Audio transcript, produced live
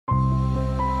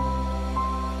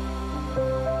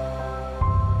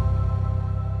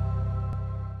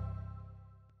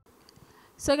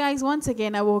So, guys, once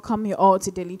again, I welcome you all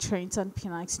to Daily Trends on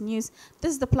Pinax News.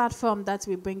 This is the platform that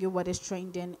we bring you what is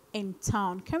trending in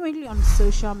town, currently on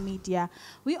social media.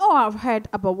 We all have heard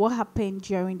about what happened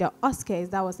during the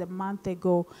Oscars. That was a month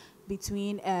ago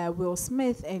between Will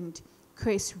Smith and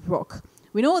Chris Rock.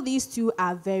 We know these two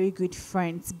are very good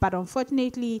friends, but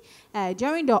unfortunately,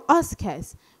 during the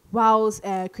Oscars, whilst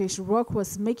Chris Rock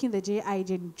was making the J.I.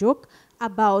 Jane joke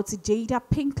about Jada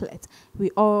Pinklet, we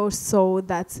all saw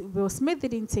that Will Smith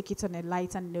didn't take it on a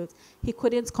lighter note. He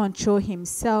couldn't control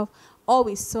himself. All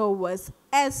we saw was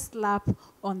a slap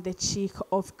on the cheek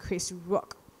of Chris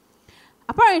Rock.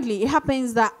 Apparently, it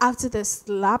happens that after the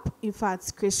slap, in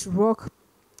fact, Chris Rock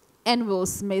and Will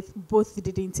Smith both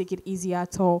didn't take it easy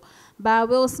at all. But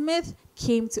Will Smith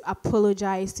came to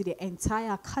apologize to the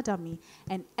entire academy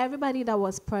and everybody that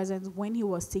was present when he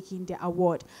was taking the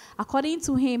award. According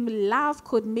to him, love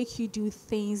could make you do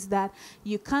things that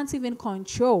you can't even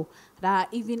control. That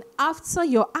even after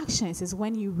your actions is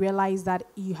when you realize that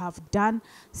you have done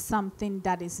something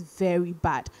that is very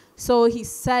bad. So he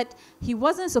said he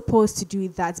wasn't supposed to do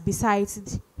that.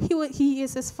 Besides, he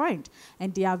is his friend,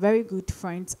 and they are very good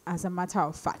friends as a matter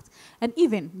of fact. And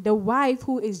even the wife,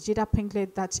 who is Jada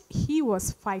Pinklet, that he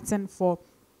was fighting for,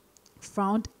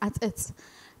 frowned at it,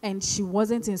 and she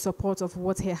wasn't in support of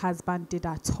what her husband did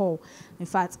at all. In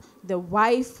fact, the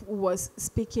wife was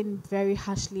speaking very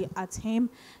harshly at him,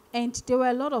 and there were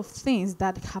a lot of things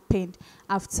that happened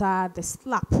after the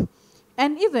slap.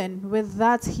 And even with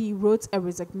that, he wrote a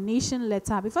resignation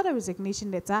letter. Before the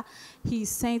resignation letter, he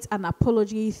sent an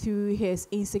apology through his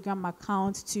Instagram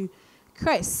account to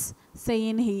Chris,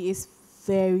 saying he is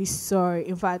very sorry.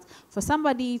 In fact, for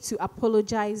somebody to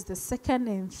apologize the second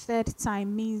and third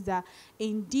time means that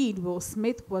indeed Will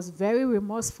Smith was very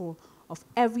remorseful of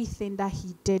everything that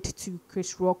he did to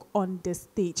Chris Rock on the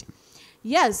stage.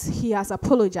 Yes, he has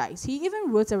apologized. He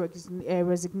even wrote a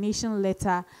resignation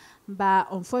letter, but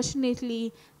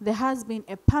unfortunately, there has been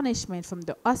a punishment from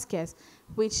the Oscars,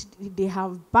 which they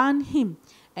have banned him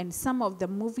and some of the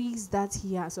movies that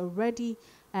he has already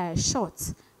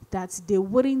shot, that they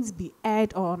wouldn't be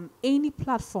aired on any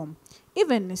platform.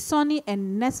 Even Sony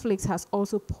and Netflix has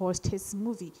also paused his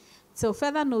movie. So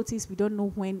further notice, we don't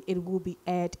know when it will be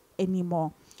aired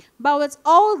anymore. But with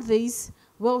all this,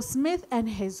 Will Smith and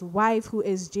his wife, who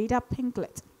is Jada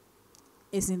Pinklet,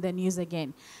 is in the news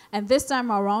again. And this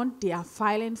time around, they are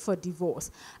filing for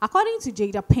divorce. According to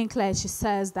Jada Pinklet, she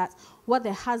says that what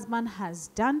the husband has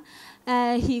done,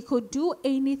 he could do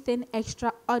anything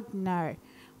extraordinary.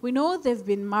 We know they've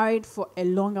been married for a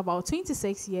long, about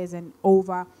 26 years and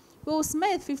over. Will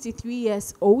Smith, 53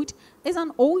 years old, is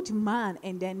an old man,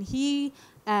 and then he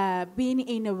being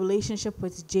in a relationship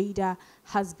with Jada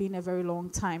has been a very long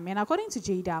time. And according to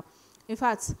Jada, in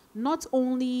fact, not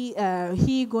only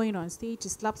he going on stage to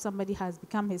slap somebody has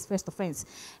become his first offense.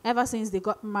 Ever since they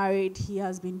got married, he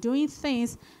has been doing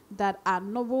things that are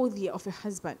not worthy of a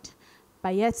husband.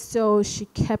 But yet still, she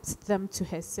kept them to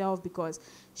herself because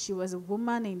she was a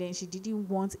woman, and then she didn't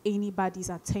want anybody's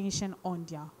attention on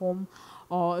their home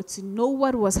or to know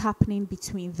what was happening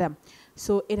between them.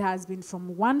 So it has been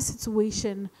from one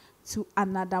situation to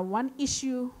another, one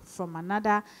issue from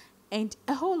another, and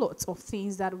a whole lot of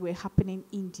things that were happening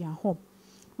in their home.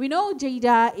 We know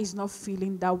Jada is not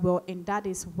feeling that well, and that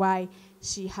is why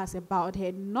she has a bowed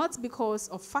head, not because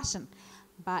of fashion,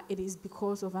 but it is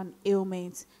because of an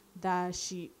ailment that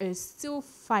she is still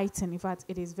fighting. In fact,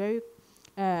 it is very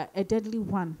a deadly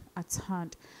one at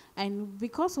hand. And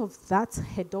because of that,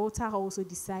 her daughter also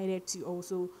decided to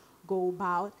also go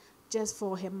about just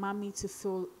for her mommy to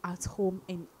feel at home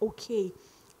and okay.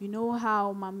 You know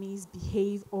how mommies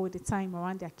behave all the time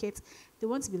around their kids. They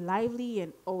want to be lively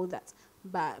and all that.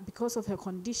 But because of her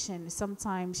condition,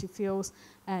 sometimes she feels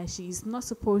she's not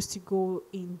supposed to go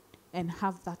in and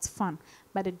have that fun.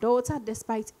 But the daughter,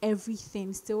 despite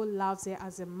everything, still loves her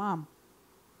as a mom.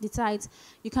 Besides,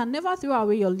 you can never throw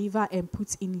away your liver and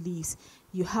put in leaves.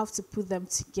 You have to put them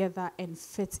together and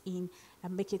fit in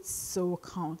and make it so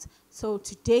count. So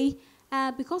today,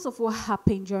 because of what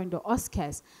happened during the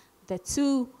Oscars, the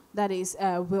two, that is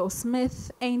Will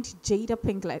Smith and Jada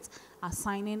Pinklet, are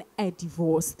signing a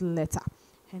divorce letter.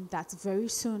 And that very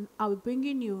soon, I'll be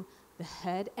bringing you the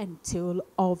head and tail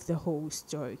of the whole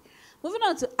story. Moving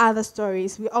on to other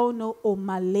stories, we all know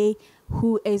Omale,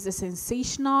 who is a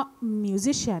sensational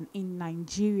musician in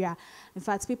Nigeria. In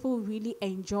fact, people really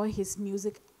enjoy his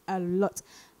music a lot.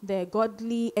 The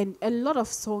godly and a lot of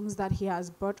songs that he has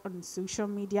brought on social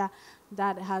media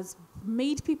that has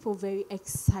made people very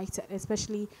excited,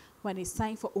 especially when it's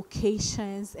time for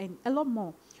occasions and a lot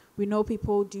more. We know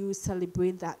people do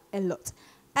celebrate that a lot.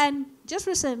 And just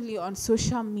recently on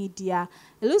social media,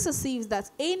 it looks as if that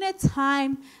any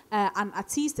time an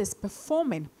artist is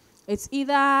performing, it's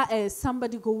either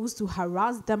somebody goes to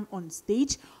harass them on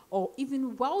stage, or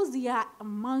even whilst they are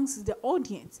amongst the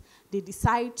audience, they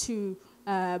decide to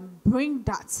bring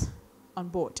that on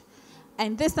board.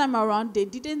 And this time around, they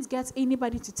didn't get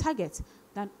anybody to target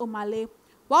than Omale.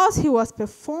 Whilst he was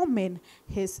performing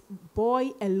his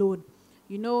Boy Alone,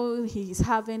 you know, he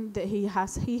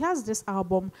has this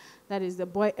album that is The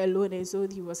Boy Alone, and so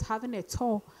he was having a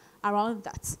tour around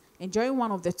that. And during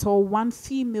one of the tour, one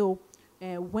female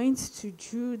went to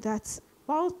do that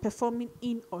while performing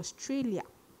in Australia.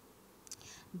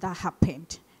 That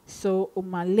happened. So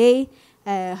Omale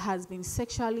has been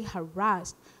sexually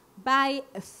harassed by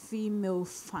a female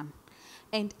fan.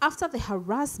 And after the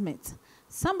harassment,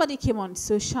 somebody came on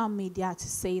social media to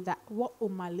say that what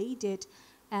Omale did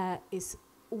is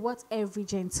what every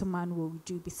gentleman will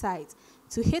do. Besides,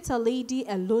 to hit a lady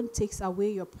alone takes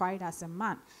away your pride as a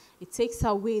man. It takes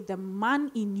away the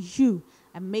man in you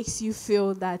and makes you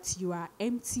feel that you are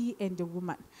empty and a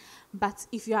woman. But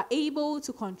if you are able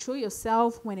to control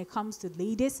yourself when it comes to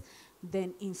ladies,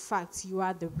 then in fact you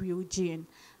are the real Jane.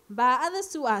 But others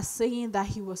too are saying that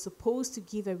he was supposed to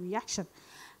give a reaction.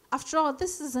 After all,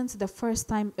 this isn't the first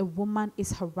time a woman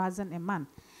is harassing a man.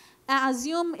 I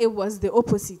assume it was the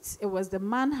opposite. It was the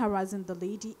man harassing the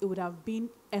lady. It would have been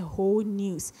a whole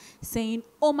news saying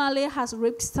Omale has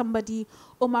raped somebody,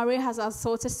 Omale has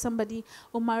assaulted somebody,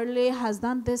 Omale has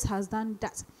done this, has done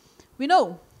that. We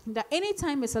know that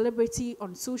anytime a celebrity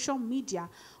on social media,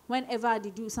 whenever they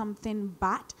do something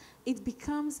bad, it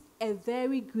becomes a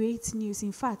very great news.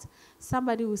 In fact,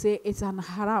 somebody will say it's an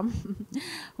haram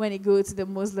when it goes to the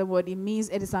Muslim world. It means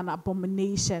it is an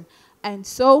abomination. And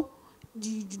so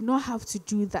you do not have to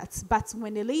do that. But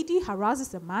when a lady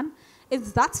harasses a man,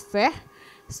 is that fair?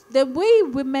 The way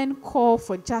women call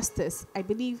for justice, I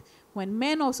believe when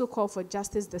men also call for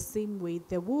justice the same way,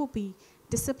 there will be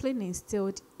discipline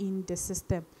instilled in the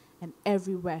system and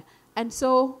everywhere. And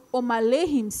so Omale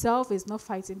himself is not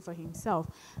fighting for himself,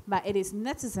 but it is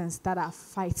netizens that are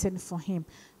fighting for him.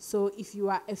 So if you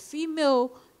are a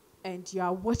female and you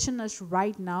are watching us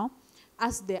right now,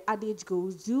 as the adage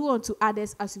goes, do unto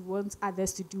others as you want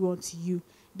others to do unto you.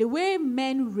 The way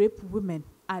men rape women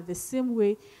are the same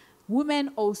way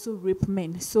women also rape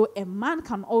men. So a man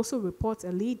can also report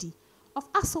a lady of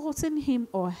assaulting him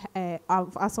or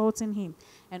of assaulting him.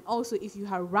 And also if you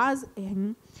harass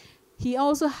him, he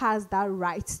also has that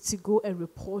right to go and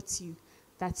report you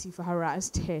that you've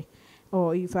harassed her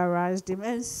or you've harassed him.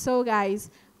 And so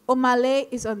guys, Omale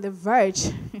is on the verge.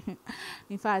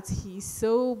 In fact, he's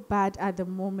so bad at the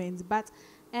moment, but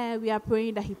we are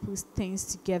praying that he puts things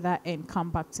together and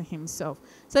come back to himself.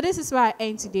 So this is where I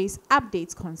end today's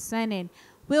updates concerning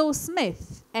Will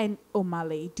Smith and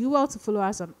Omale. Do well to follow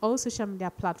us on all social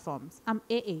media platforms. I'm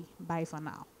AA. Bye for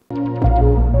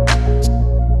now.